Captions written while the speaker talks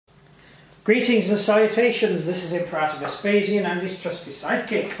Greetings and salutations, this is Imperator Vespasian and his trusty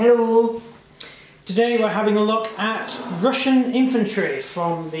sidekick. Hello! Today we're having a look at Russian infantry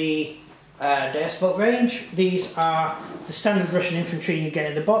from the Deus Vult range. These are the standard Russian infantry you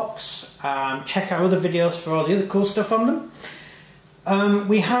get in the box. Check out other videos for all the other cool stuff on them.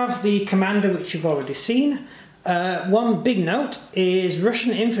 We have the commander, which you've already seen. One big note is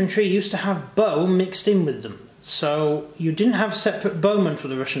Russian infantry used to have bow mixed in with them. So you didn't have separate bowmen for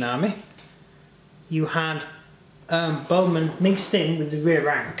the Russian army. You had bowmen mixed in with the rear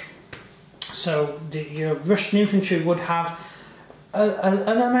rank. So your Russian infantry would have an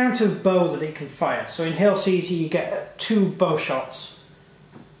amount of bow that it can fire. So in Hail Caesar you get 2 bow shots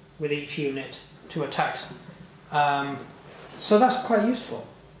with each unit, 2 attacks. So that's quite useful.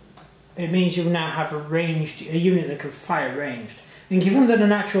 It means you now have a unit that can fire ranged. And given that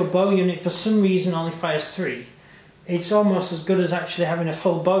an actual bow unit for some reason only fires 3, it's almost as good as actually having a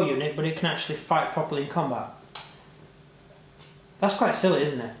full bow unit, but it can actually fight properly in combat. That's quite silly,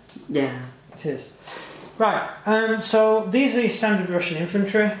 isn't it? Yeah. It is. Right, so these are your standard Russian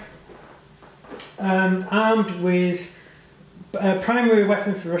infantry. Armed with a primary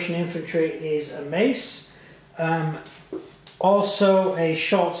weapon for Russian infantry is a mace. Also a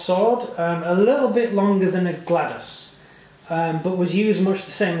short sword, a little bit longer than a gladius, but was used much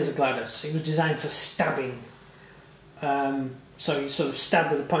the same as a gladius. It was designed for stabbing. So you sort of stab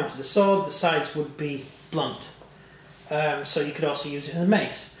with the point of the sword, the sides would be blunt. So you could also use it as a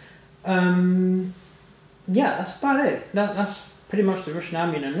mace. Yeah, that's about it. That's pretty much the Russian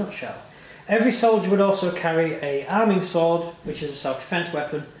army in a nutshell. Every soldier would also carry an arming sword, which is a self-defense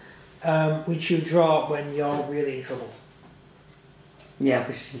weapon, which you draw when you're really in trouble. Yeah,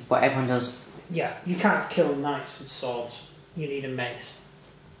 which is what everyone does. Yeah, you can't kill knights with swords. You need a mace.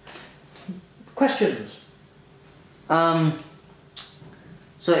 Questions?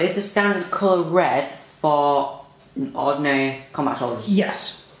 So is the standard colour red for ordinary combat soldiers?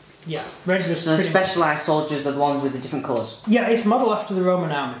 Yes. Yeah. Red was so the specialised soldiers are the ones with the different colours? Yeah, it's modelled after the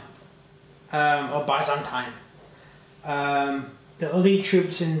Roman army. Or Byzantine. The elite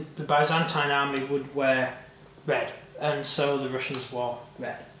troops in the Byzantine army would wear red, and so the Russians wore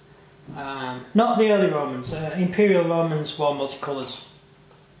red. Not the early Romans. Imperial Romans wore multicolours,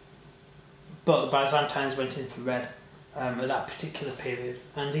 but the Byzantines went in for red at that particular period.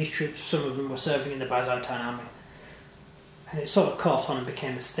 And these troops, some of them were serving in the Byzantine army, and it sort of caught on and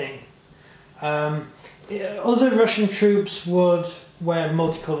became a thing. Other Russian troops would wear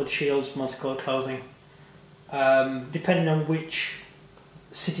multicoloured shields, multicoloured clothing, depending on which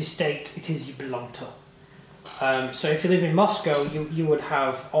city-state it is you belong to. So if you live in Moscow, you would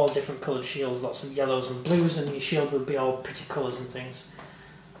have all different coloured shields, lots of yellows and blues, and your shield would be all pretty colours and things.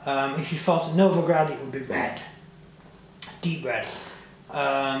 If you fought at Novograd, it would be red, deep red.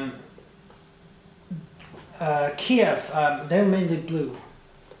 Kiev, they're mainly blue.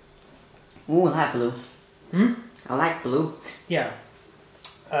 Ooh, I like blue. Hmm? I like blue. Yeah.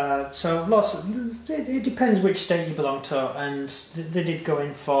 So lots of, it depends which state you belong to, and they did go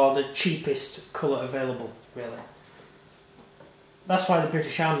in for the cheapest colour available, really. That's why the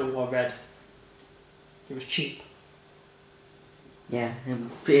British Army wore red. It was cheap. Yeah,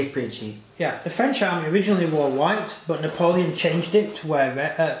 it's pretty cheap. Yeah, the French Army originally wore white, but Napoleon changed it to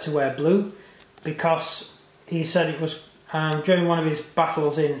wear blue, because he said it was during one of his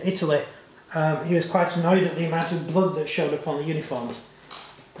battles in Italy. He was quite annoyed at the amount of blood that showed up on the uniforms.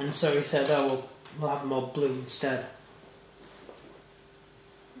 And so he said, oh, we'll have them all blue instead.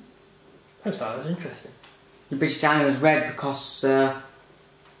 I just thought that was interesting. The British Army was red because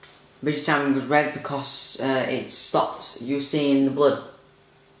it stopped you seeing the blood.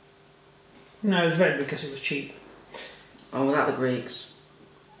 No, it was red because it was cheap. Oh, was that the Greeks?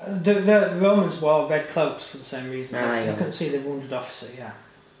 The Romans wore red cloaks for the same reason. You couldn't see the wounded officer, yeah.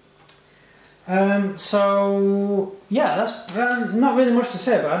 So, yeah, that's not really much to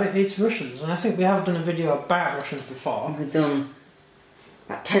say about it. It's Russians, and I think we have done a video about Russians before. We've done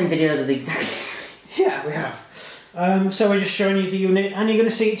about 10 videos of the exact same. Yeah, we have. So we're just showing you the unit, and you're going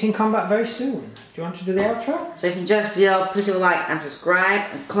to see it in combat very soon. Do you want to do the outro? So if you enjoyed this video, please leave a like and subscribe,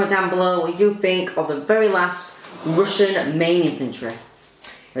 and comment down below what you think of the very last Russian main infantry.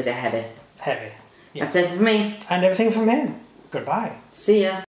 Or is it heavy? Heavy. Yeah. That's it from me. And everything from him. Goodbye. See ya.